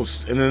 everyone's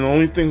toast, and then the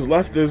only things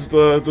left is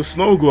the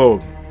snow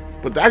globe.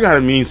 But that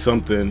gotta mean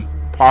something,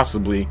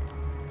 possibly.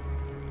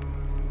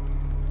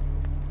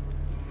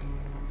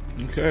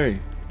 Okay.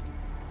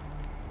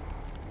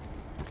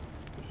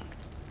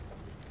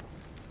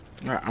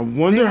 I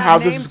wonder how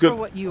this is good.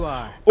 What you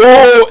are.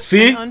 Oh,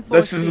 see,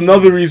 this is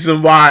another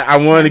reason why I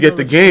wanted to get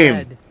the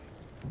game.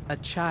 A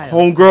child.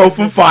 Homegirl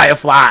from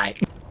Firefly.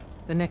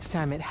 The next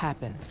time it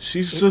happens,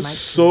 she's just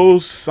so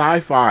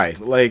sci-fi,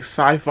 like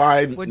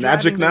sci-fi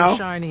magic now. We're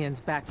driving the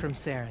Sharnians back from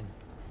Saren.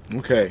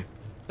 Okay.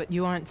 But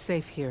you aren't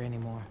safe here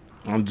anymore.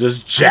 I'm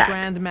just Jack.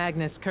 Grand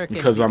Magnus Kirkin,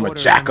 because I'm a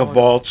jack of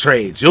all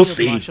trades. You'll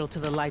see. To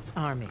the Light's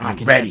army. I'm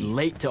ready.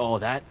 Late to all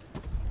that.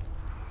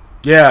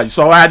 Yeah, you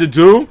saw what I had to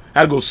do? I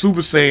had to go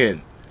Super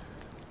Saiyan.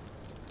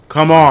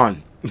 Come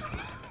on.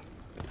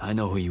 I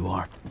know who you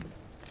are.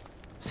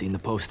 Seen the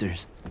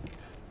posters.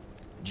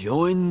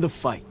 Join the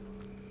fight.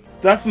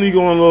 Definitely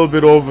going a little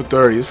bit over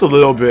 30. It's a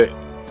little bit.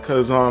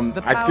 Because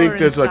I think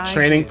there's a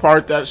training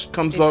part that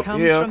comes up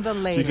here.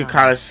 So you can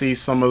kind of see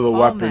some of the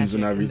weapons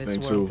and everything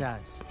too.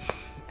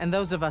 And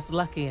those of us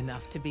lucky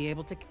enough to be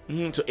able to...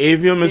 So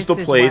Aveum is the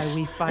place.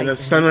 In the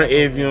center of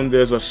Aveum,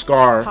 there's a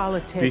scar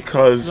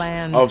because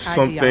of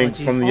something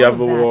from the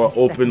Everwar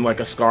opened like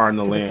a scar in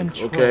the land.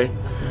 Okay?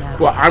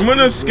 But I'm going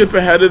to skip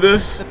ahead of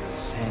this.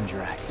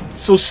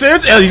 So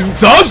Sandrak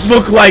does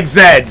look like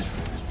Zed.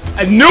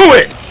 I knew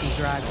it.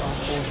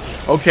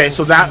 Okay,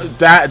 so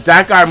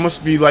that guy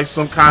must be like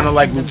some kind of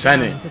like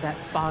lieutenant.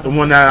 The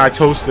one that I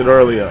toasted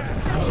earlier.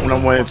 When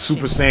I went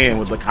Super Saiyan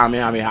with the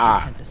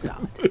Kamehameha.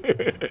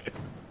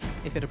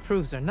 If it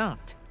approves or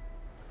not,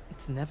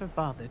 it's never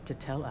bothered to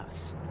tell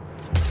us.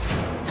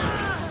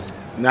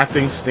 And that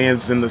thing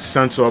stands in the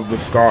center of the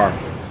scar,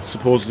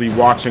 supposedly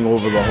watching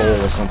over the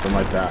hole or something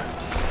like that.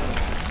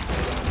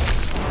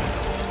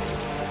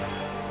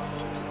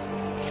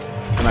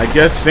 And I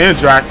guess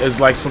Sandrak is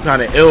like some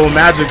kind of ill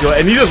magic,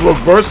 and he just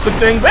reversed the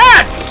thing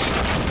back.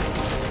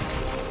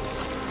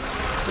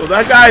 So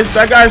that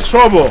guy's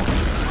trouble.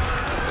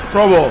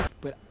 Trouble.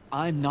 But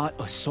I'm not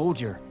a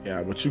soldier.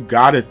 Yeah, but you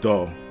got it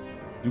though.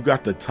 You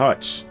got the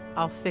touch.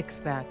 I'll fix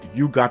that.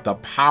 You got the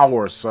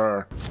power,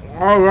 sir.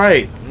 All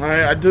right.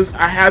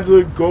 I had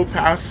to go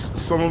past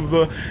some of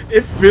the...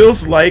 It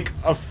feels like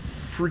a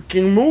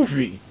freaking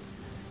movie,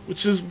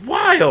 which is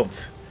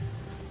wild.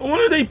 I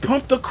wonder they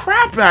pumped the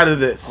crap out of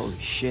this. Holy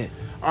shit.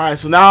 All right,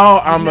 so now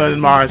I'm in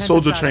my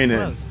soldier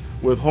training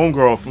with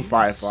homegirl from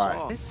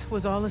Firefly. This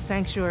was all a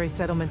sanctuary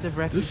settlement of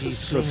refugees.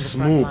 This is just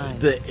smooth.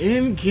 The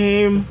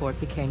in-game before it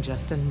became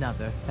just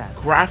another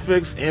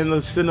graphics and the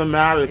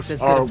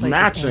cinematics are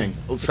matching,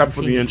 except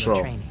for the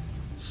intro.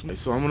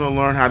 So I'm gonna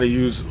learn how to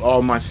use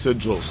all my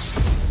sigils.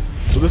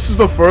 So this is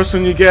the first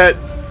one you get.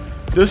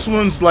 This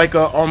one's like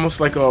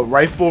almost like a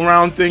rifle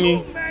round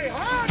thingy.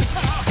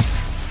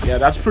 Yeah,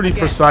 that's pretty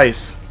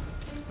precise.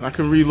 And I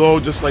can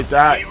reload just like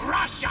that.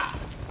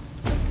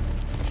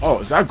 Oh,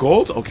 is that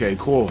gold? Okay,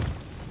 cool.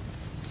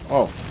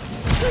 Oh.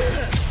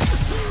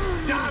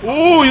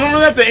 Ooh, you don't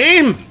really have to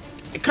aim.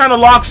 It kind of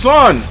locks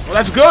on. Well,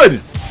 that's good.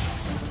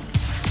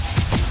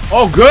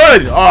 Oh,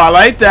 good. Oh, I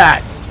like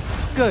that.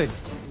 Good.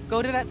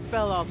 Go to that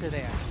spell altar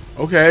there.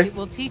 Okay. It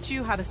will teach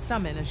you how to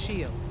summon a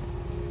shield.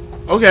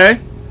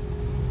 Okay.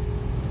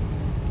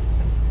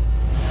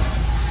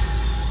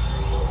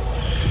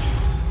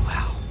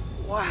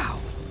 Wow.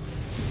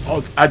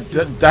 Oh,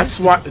 that's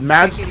what Take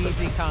it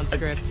easy,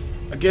 conscript.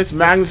 I guess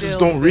Magnuses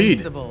don't read.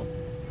 Invincible.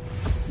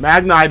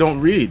 Magna, I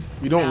don't read.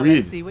 We don't Now read.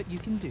 Let's see what you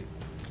can do.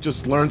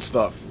 Just learn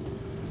stuff.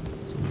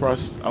 So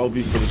press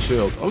LB for the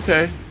shield.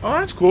 Okay. Oh,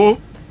 that's cool.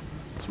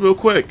 It's real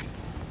quick.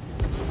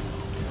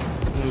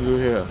 What do we do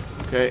here?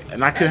 Okay.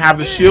 And I can have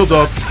the shield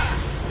up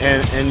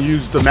and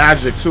use the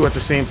magic too at the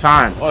same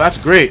time. Oh, that's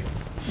great.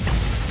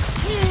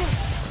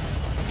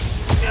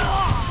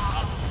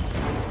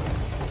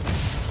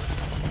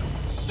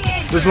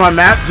 Does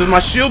my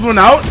shield run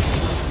out?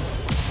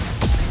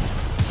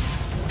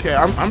 Okay,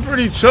 I'm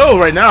pretty chill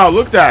right now.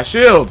 Look at that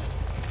shield.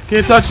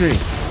 Can't touch me.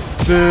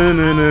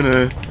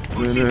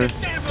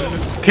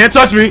 Can't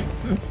touch me.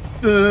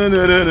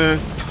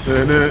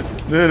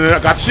 I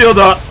got shield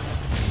up.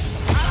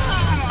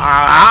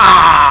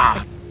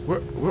 Ah!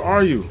 Where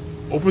are you?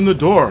 Open the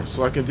door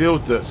so I can deal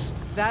with this.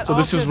 So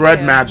this is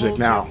red magic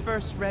now. Your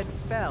first red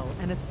spell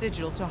and a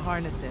sigil to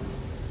harness it.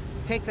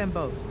 Take them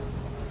both.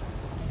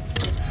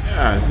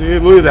 Yeah, see,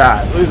 look at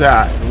that. Look at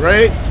that.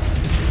 Right?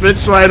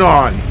 Fits right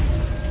on.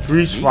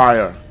 Breach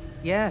fire.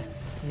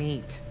 Yes,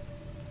 neat.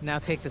 Now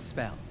take the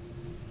spell.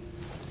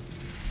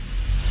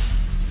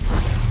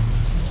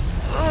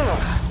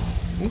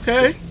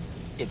 Okay.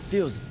 It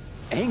feels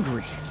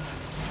angry.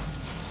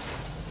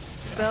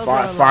 Spells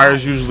are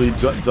Fires alive. usually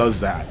does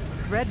that.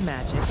 Red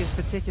magic is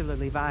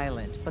particularly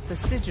violent, but the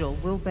sigil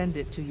will bend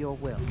it to your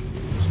will.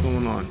 What's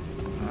going on?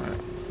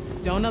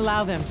 Alright. Don't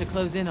allow them to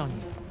close in on you.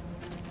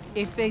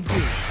 If they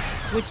do,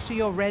 switch to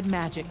your red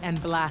magic and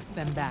blast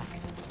them back.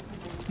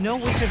 Know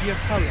which of your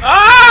colors.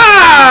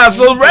 Ah!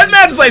 So red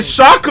magic's like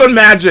shotgun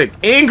magic.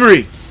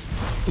 Angry.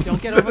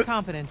 Don't get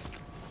overconfident.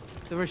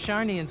 The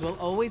Rasharnians will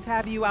always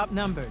have you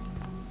outnumbered.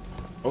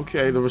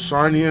 Okay, the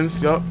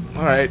Rasharnians. Yup.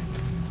 Alright.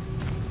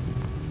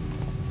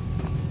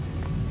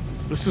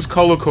 This is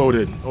color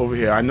coded over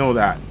here. I know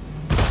that.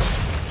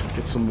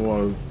 Get some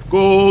more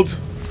gold.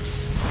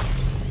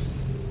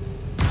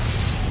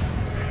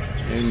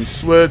 And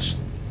switch.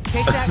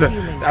 Take that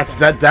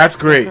healing That's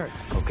great.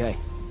 Okay.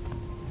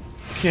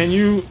 Can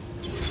you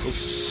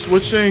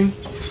switching?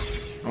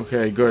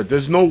 Okay, good.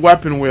 There's no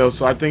weapon wheel,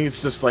 so I think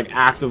it's just like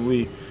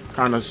actively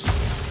kind of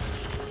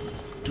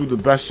do the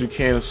best you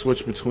can to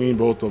switch between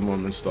both of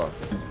them and stuff.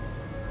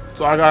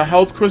 So I got a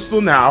health crystal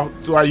now.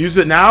 Do I use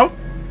it now?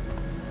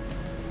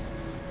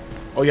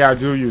 Oh yeah, I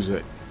do use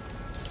it.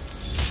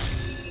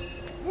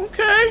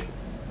 Okay.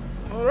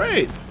 All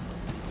right.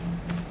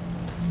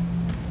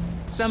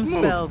 Some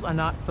Smooth. spells are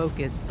not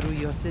focused through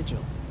your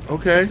sigil,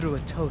 Okay. through a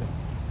totem.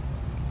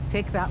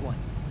 Take that one.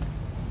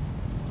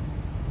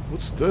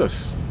 What's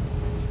this?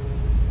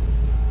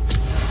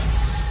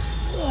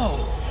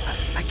 Whoa!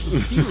 I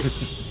can feel it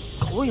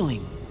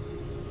coiling.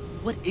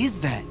 What is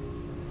that?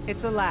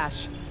 It's a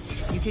lash.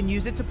 You can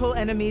use it to pull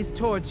enemies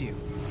towards you.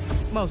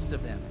 Most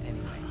of them,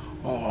 anyway.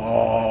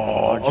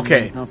 Oh,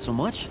 okay. Not so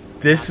much.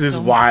 This Not is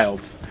so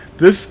wild.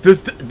 This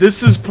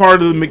is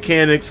part of the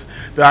mechanics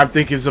that I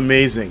think is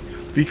amazing,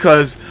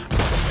 because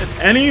if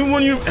any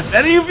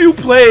of you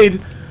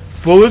played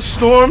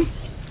Bulletstorm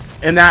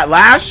and that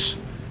lash,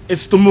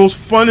 it's the most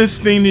funnest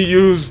thing to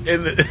use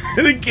in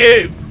the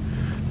game,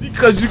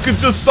 because you can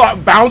just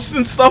start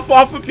bouncing stuff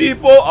off of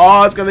people.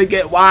 Oh, it's gonna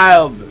get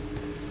wild.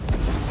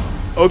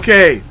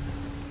 Okay,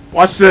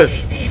 watch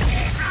this.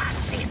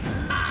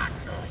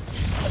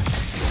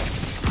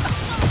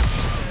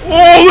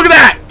 Oh, look at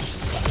that!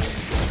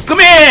 Come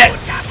here!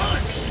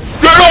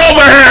 Get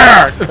over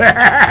here!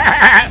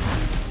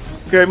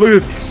 Okay, look at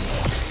this.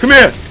 Come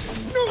here!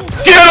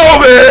 Get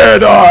over here,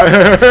 dog!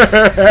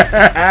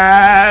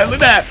 Look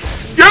at that!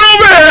 Get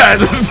over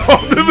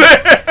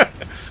here!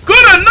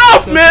 Good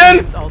enough,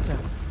 man!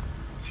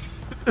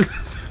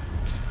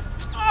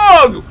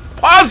 Oh,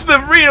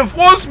 positive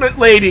reinforcement,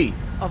 lady!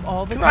 Of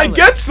all the Can I colors,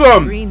 get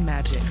some? green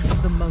magic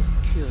is the most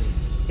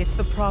curious. It's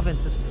the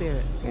province of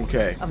spirits.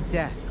 Okay. Of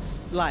death,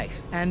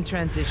 life, and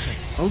transition.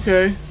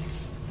 Okay.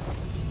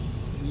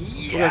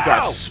 So I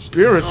got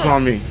spirits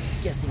on me.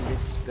 Guessing this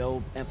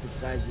spell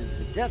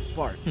emphasizes the death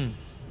part.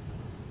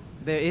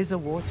 There is a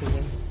war to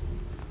win.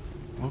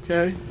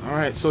 Okay. All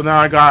right. So now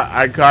I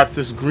got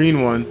this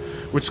green one,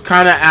 which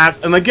kind of acts.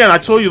 And again, I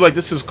told you, like,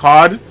 this is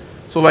COD.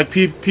 So like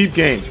peep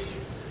game.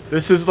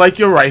 This is like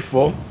your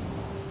rifle.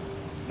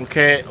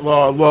 Okay.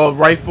 Well,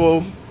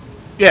 rifle.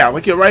 Yeah,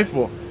 like your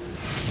rifle.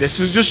 This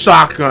is your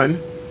shotgun.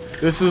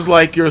 This is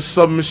like your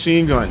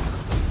submachine gun.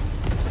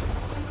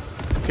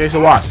 Okay,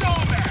 so watch.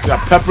 You got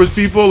peppers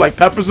people, like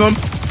peppers them.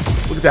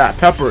 Look at that,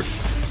 peppered.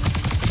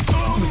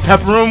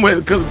 Pepper them with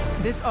a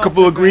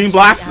couple of green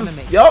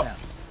blasters. Yup.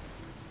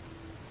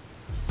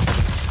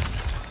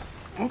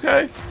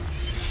 Okay.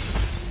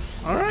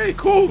 Alright,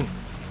 cool.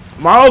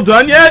 Am I all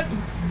done yet?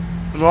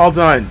 I'm all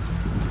done.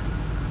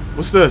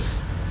 What's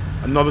this?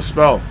 Another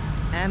spell.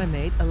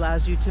 Animate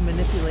allows you to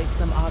manipulate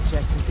some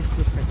objects into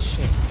different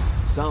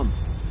shapes. Some.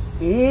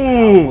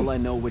 Ooh. How will I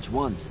know which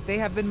ones? They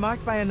have been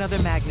marked by another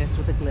Magnus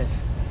with a glyph.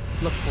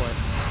 Look for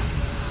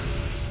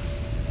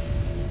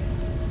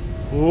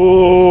it.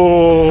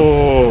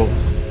 Ooh.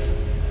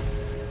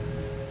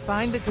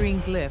 Find the green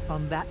glyph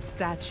on that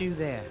statue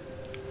there.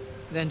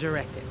 Then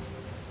direct it.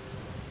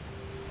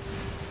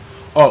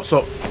 Oh,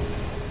 so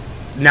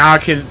now I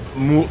can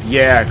move.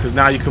 Yeah, because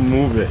now you can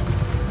move it.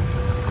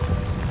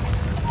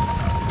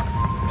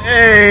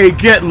 Hey,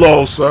 get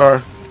low,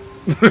 sir.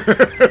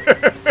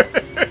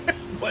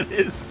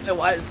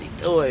 What is he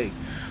doing?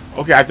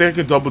 Okay, I think I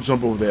can double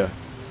jump over there.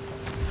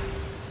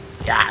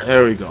 Yeah,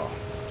 there we go.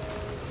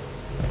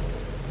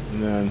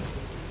 And then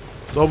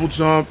double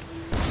jump.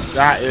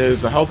 That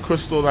is a health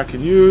crystal that I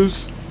can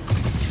use.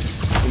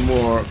 Some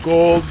more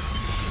gold.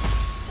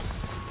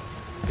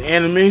 The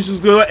animation's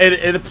good, and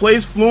it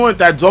plays fluent.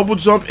 That double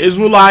jump is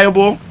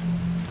reliable.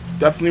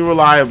 Definitely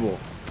reliable.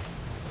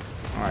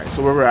 Alright,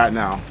 so where we're at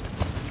now.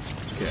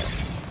 Okay.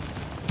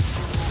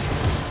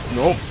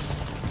 Nope.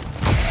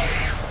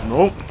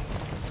 Nope.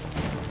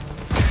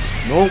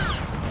 Nope.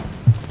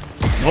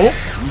 Nope.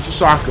 Use a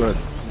shotgun.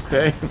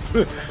 Okay.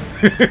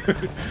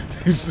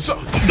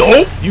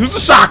 Nope. Use a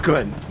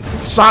shotgun.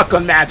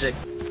 Shotgun magic.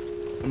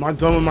 Am I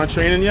done with my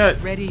training yet?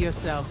 Ready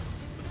yourself.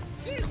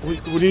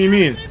 What do you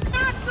mean?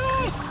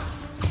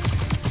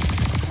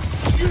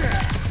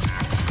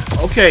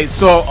 Okay,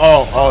 so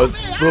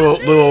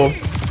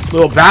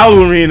little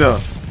battle arena.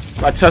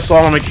 I test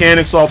all the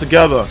mechanics all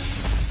together.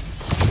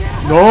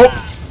 Nope,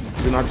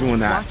 we're not doing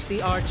that. Watch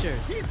the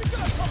archers.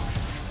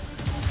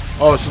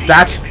 Oh, so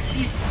that's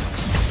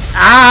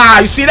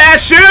you see that?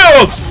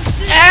 Shields!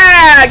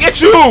 Yeah, get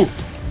you!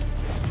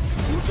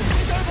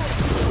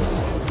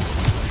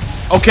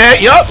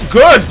 Okay, yep,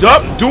 good,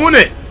 yup, doing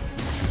it.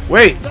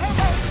 Wait.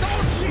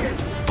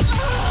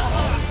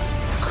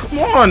 Come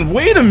on,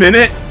 wait a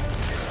minute.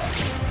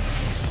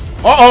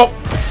 Uh-oh.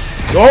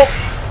 Nope.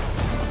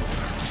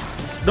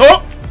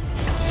 Nope.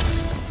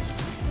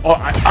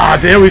 Oh,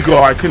 there we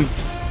go. I can.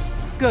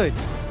 Good.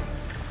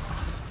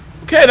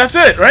 Okay, that's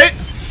it, right?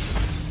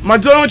 Am I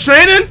done with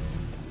training?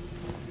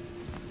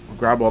 I'll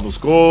grab all this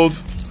gold.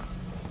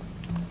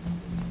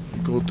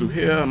 Go through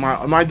here.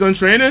 Am I done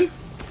training?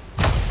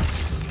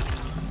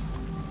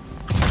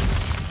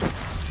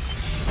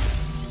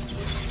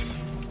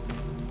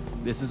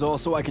 This is all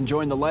so I can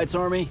join the Lights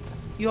Army?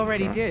 You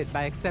already did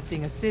by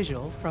accepting a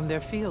sigil from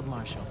their field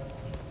marshal.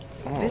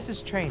 Oh. This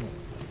is training.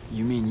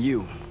 You mean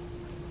you?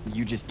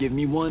 You just give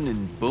me one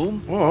and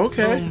boom? Oh,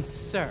 okay. Boom,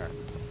 sir.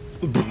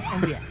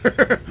 And yes.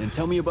 Then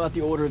tell me about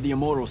the Order of the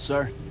Immortals,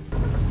 sir.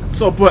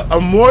 So, but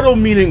immortal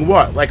meaning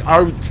what? Like,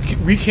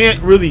 we can't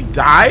really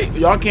die?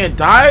 Y'all can't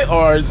die?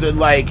 Or is it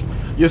like,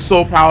 you're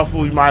so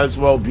powerful you might as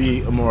well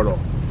be immortal?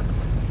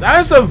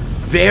 That is a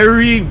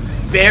very,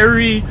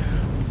 very,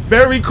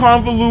 very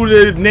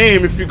convoluted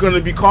name if you're going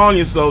to be calling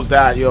yourselves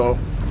that, yo.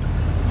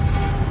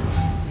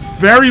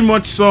 Very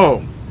much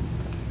so.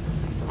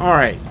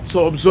 Alright,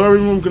 so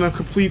observing room, going to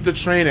complete the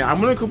training.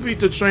 I'm going to complete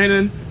the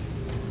training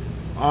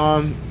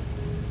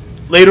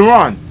later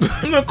on.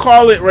 I'm going to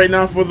call it right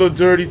now for the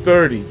Dirty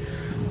 30.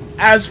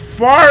 As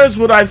far as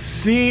what I've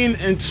seen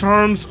in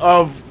terms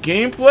of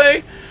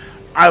gameplay,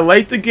 I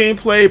like the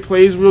gameplay. It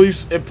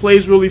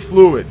plays really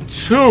fluid.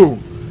 2,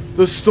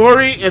 the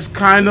story is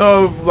kind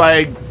of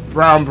like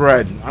brown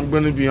bread. I'm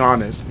going to be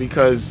honest,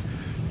 because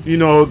you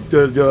know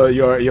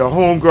your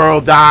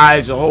homegirl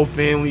dies, your whole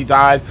family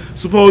dies.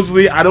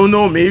 Supposedly, I don't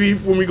know. Maybe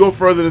when we go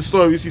further in the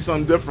story, we see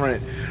something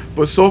different.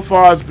 But so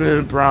far, it's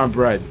been brown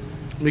bread.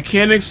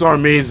 Mechanics are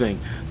amazing.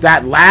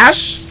 That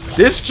lash,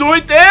 this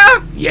joint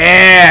there,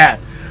 yeah.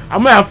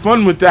 I'm gonna have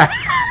fun with that.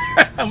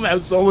 I'm gonna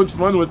have so much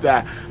fun with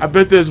that. I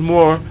bet there's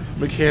more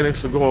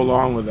mechanics to go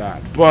along with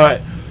that.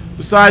 But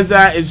besides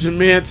that, it's your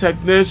man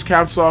Technish,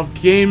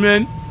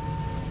 Cappsoffgaming.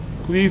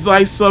 Please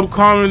like, sub,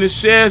 comment, and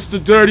share. It's the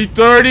Dirty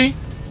 30.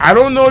 I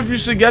don't know if you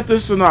should get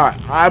this or not.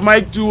 I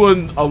might do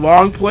a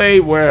long play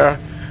where,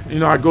 you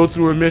know, I go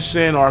through a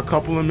mission or a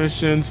couple of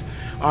missions.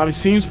 It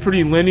seems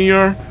pretty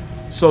linear,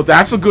 so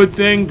that's a good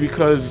thing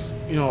because,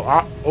 you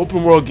know,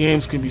 open world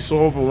games can be so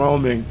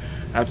overwhelming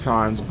at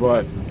times.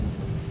 But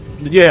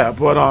yeah,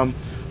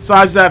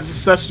 besides that,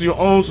 success of your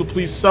own, so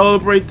please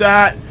celebrate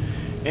that,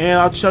 and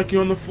I'll check you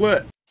on the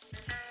flip.